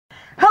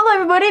Hello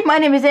everybody, my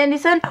name is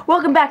Anderson.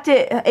 Welcome back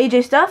to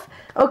AJ Stuff.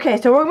 Okay,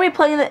 so we're going to be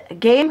playing a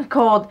game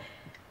called,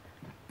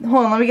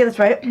 hold on, let me get this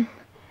right.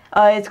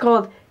 It's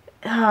called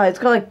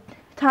like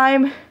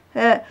time,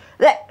 that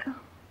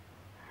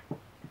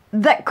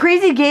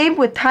crazy game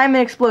with time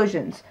and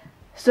explosions.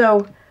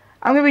 So,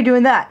 I'm going to be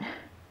doing that.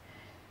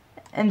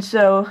 And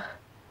so,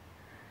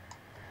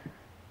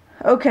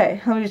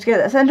 okay, let me just get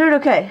that centered,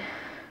 okay.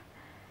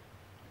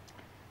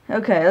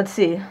 Okay, let's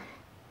see.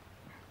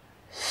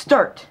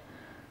 Start.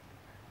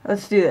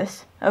 Let's do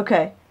this.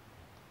 Okay.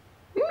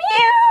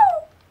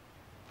 Meow!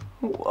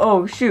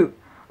 Oh, shoot.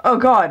 Oh,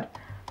 God.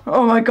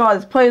 Oh, my God.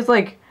 This plays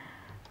like...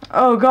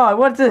 Oh, God.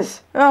 What's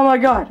this? Oh, my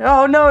God.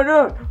 Oh, no,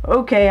 no.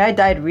 Okay, I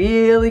died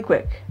really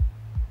quick.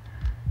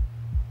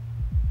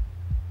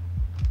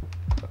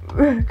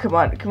 Come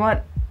on, come on.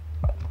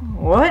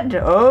 What?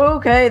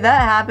 Okay,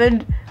 that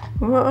happened.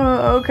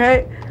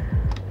 Okay.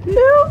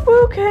 No,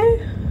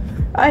 okay.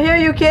 I hear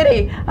you,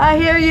 kitty. I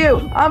hear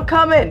you. I'm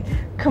coming.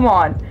 Come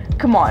on.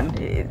 Come on.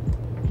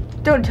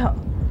 Don't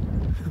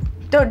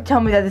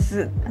tell me that this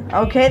is...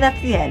 Okay, that's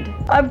the end.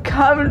 I'm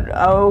coming...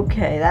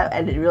 Okay, that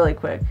ended really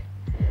quick.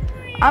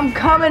 I'm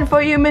coming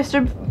for you, what's his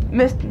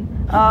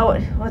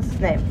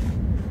name?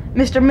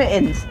 Mr.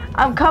 Mittens.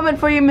 I'm coming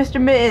for you,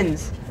 Mr.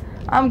 Mittens.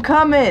 I'm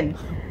coming.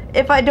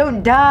 If I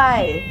don't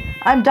die,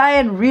 I'm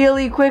dying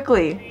really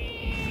quickly.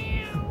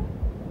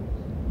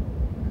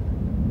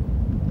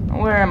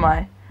 Where am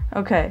I?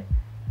 Okay.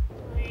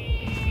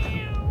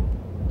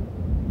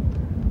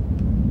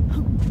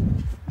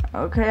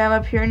 Okay, I'm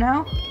up here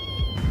now.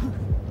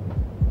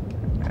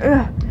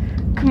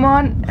 Come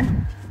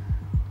on.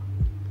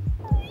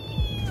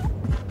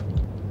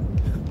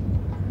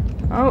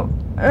 Oh,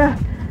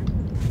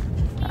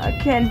 I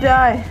can't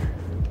die.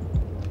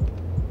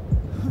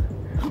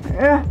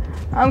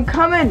 I'm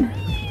coming.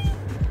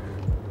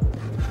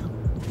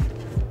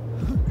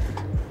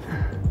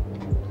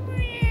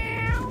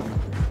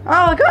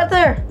 Oh, I got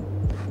there.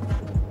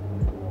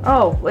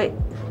 Oh, wait.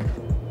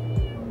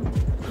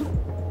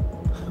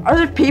 Are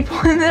there people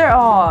in there?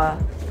 Aw.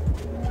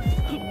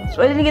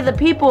 So I didn't get the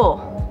people.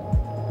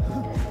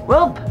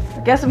 Well,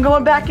 I guess I'm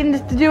going back in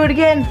to do it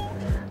again.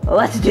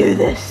 Let's do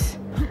this.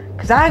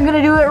 Because I'm going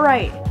to do it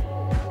right.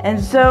 And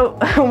so,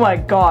 oh my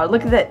god,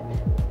 look at that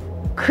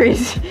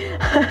crazy.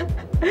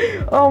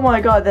 Oh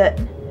my god, that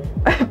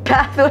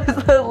path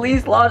was the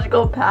least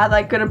logical path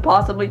I could have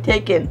possibly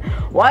taken.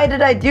 Why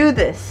did I do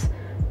this?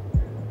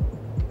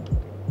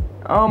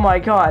 Oh my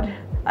god.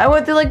 I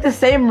went through like the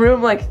same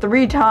room like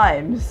 3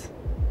 times.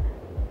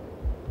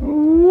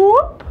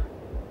 Whoop!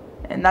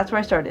 And that's where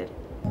I started.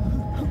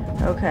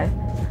 Okay.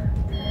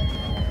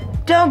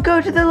 Don't go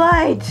to the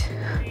light!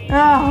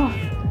 Oh.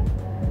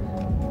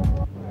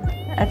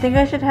 I think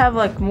I should have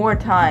like more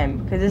time,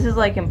 because this is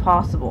like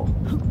impossible.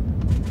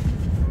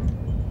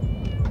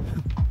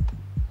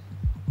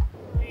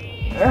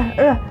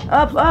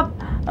 Up, up,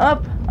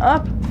 up,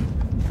 up.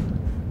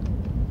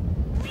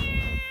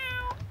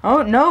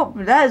 Oh, no,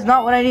 that is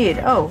not what I need.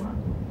 Oh,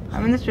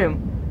 I'm in this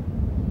room.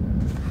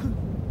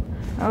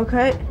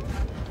 Okay.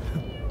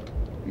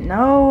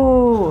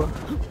 No.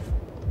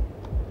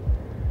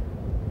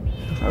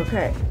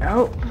 Okay.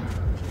 Oh.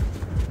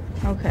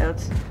 Okay,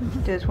 let's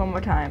do this one more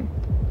time.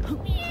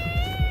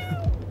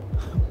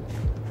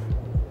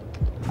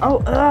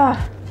 Oh,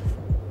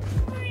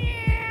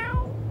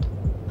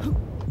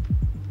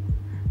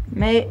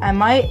 I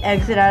might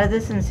exit out of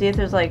this and see if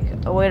there's like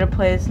a way to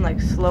play this in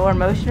like slower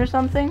motion or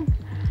something.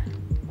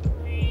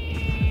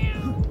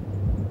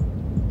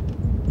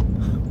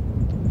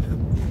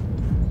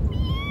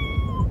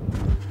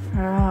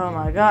 Oh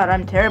my god,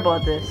 I'm terrible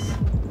at this.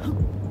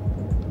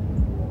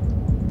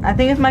 I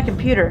think it's my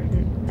computer.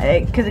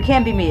 Because it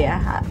can't be me.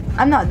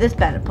 I'm not this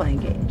bad at playing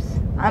games.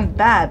 I'm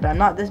bad, but I'm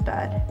not this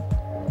bad.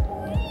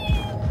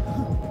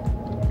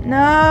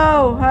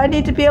 No! I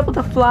need to be able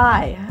to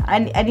fly. I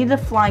need a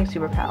flying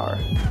superpower.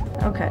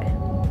 Okay.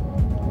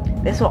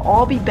 This will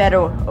all be better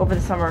over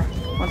the summer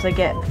once I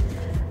get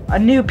a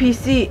new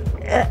PC.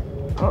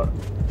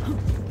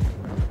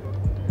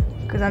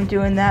 Because I'm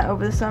doing that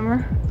over the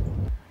summer.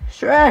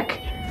 Shrek!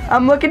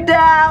 I'm looking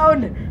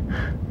down!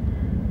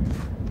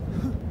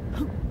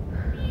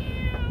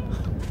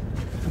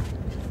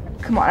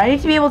 Come on, I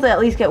need to be able to at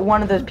least get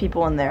one of those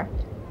people in there.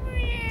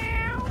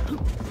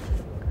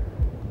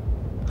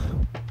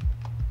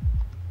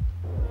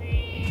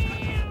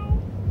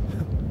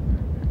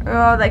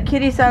 Oh, that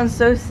kitty sounds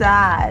so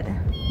sad.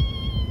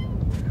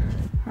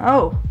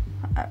 Oh,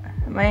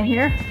 am I in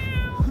here?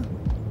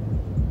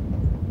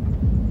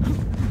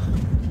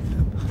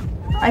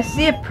 I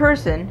see a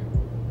person.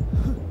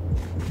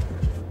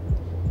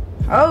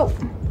 Oh,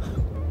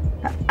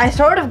 I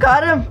sort of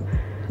got him.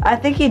 I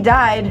think he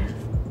died.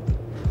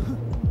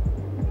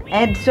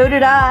 And so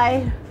did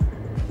I.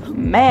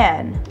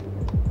 Man.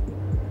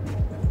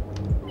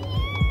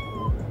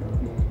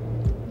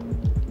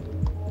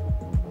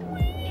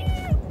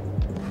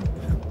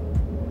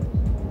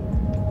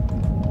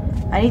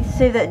 I need to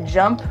save that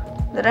jump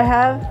that I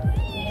have.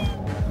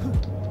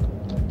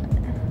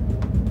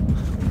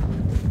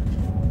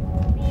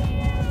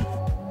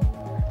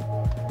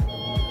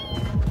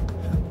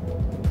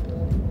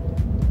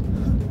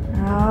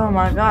 Oh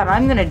my god,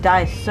 I'm gonna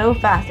die so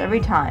fast every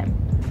time.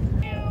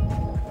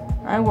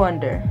 I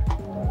wonder.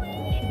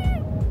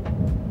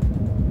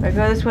 Do I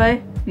go this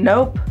way?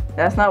 Nope,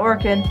 that's not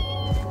working.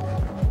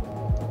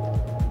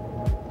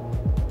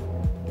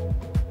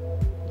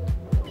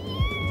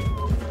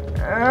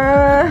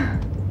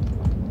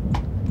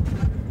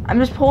 I'm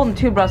just holding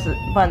two buttons.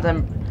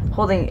 I'm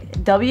holding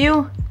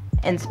W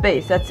and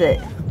space, that's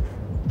it.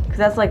 Because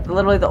that's like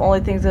literally the only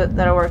things that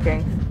are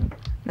working.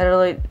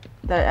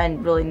 That I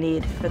really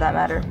need, for that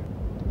matter.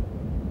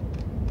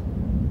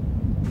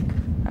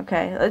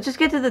 Okay, let's just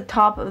get to the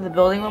top of the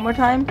building one more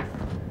time.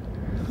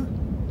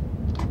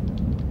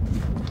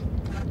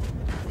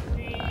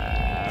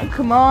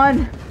 Come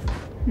on.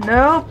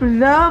 Nope,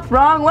 nope,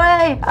 wrong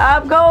way.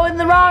 I'm going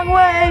the wrong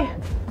way.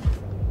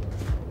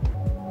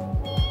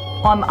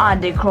 I'm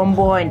Andy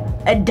Crumboyne,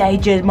 and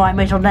danger is my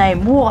middle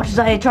name. Watch as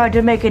I try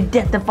to make a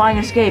death-defying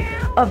escape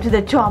up to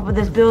the top of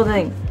this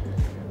building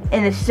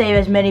and to save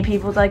as many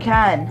people as I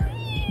can.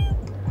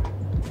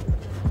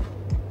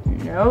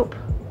 Nope.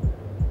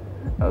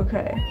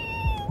 Okay.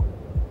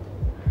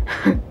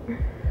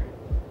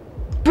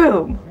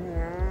 Boom!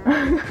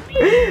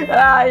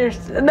 Ah,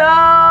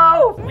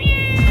 no!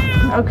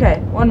 Okay,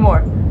 one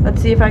more.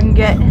 Let's see if I can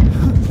get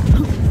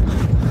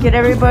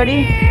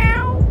everybody.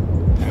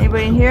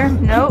 Anybody in here?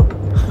 Nope.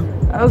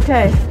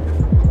 Okay.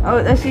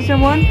 Oh, I see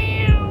someone.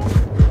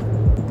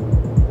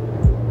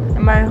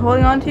 Am I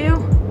holding on to you?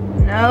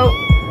 No.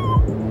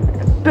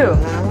 Boom.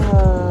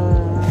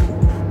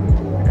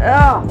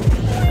 Oh.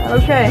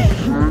 Okay.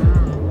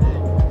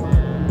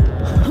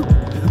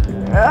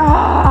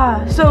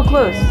 Ah, so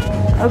close.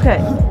 Okay,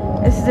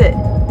 this is it.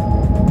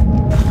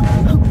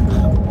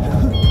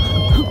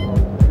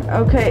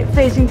 Okay,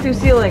 facing through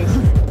ceilings.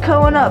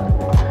 Going up.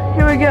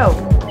 Here we go.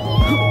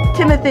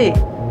 Timothy.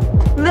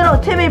 Little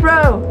Timmy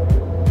bro.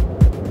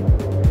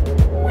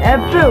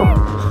 And boom.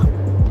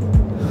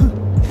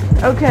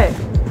 Okay.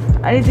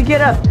 I need to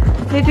get up.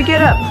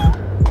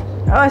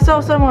 Oh, I saw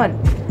someone.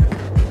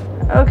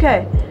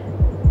 Okay.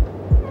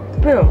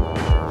 Boom.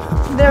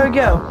 There we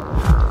go.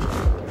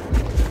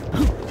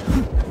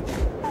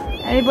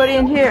 Anybody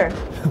in here?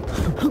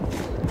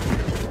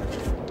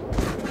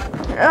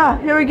 Ah,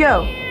 here we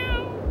go.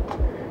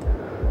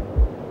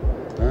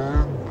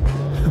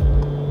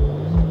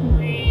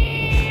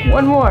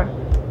 One more.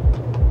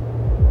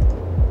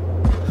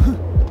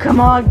 Come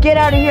on, get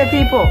out of here,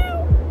 people.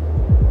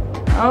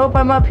 Oh,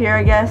 I'm up here,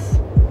 I guess.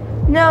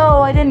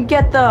 No, I didn't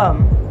get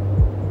them.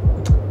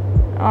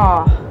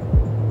 Oh,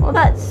 well,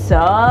 that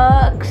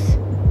sucks.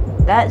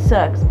 That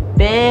sucks.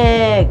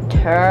 Big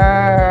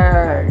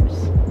turds.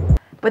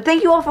 But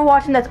thank you all for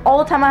watching. That's all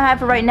the time I have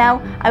for right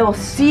now. I will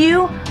see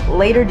you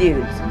later,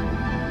 dudes.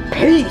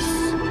 Peace.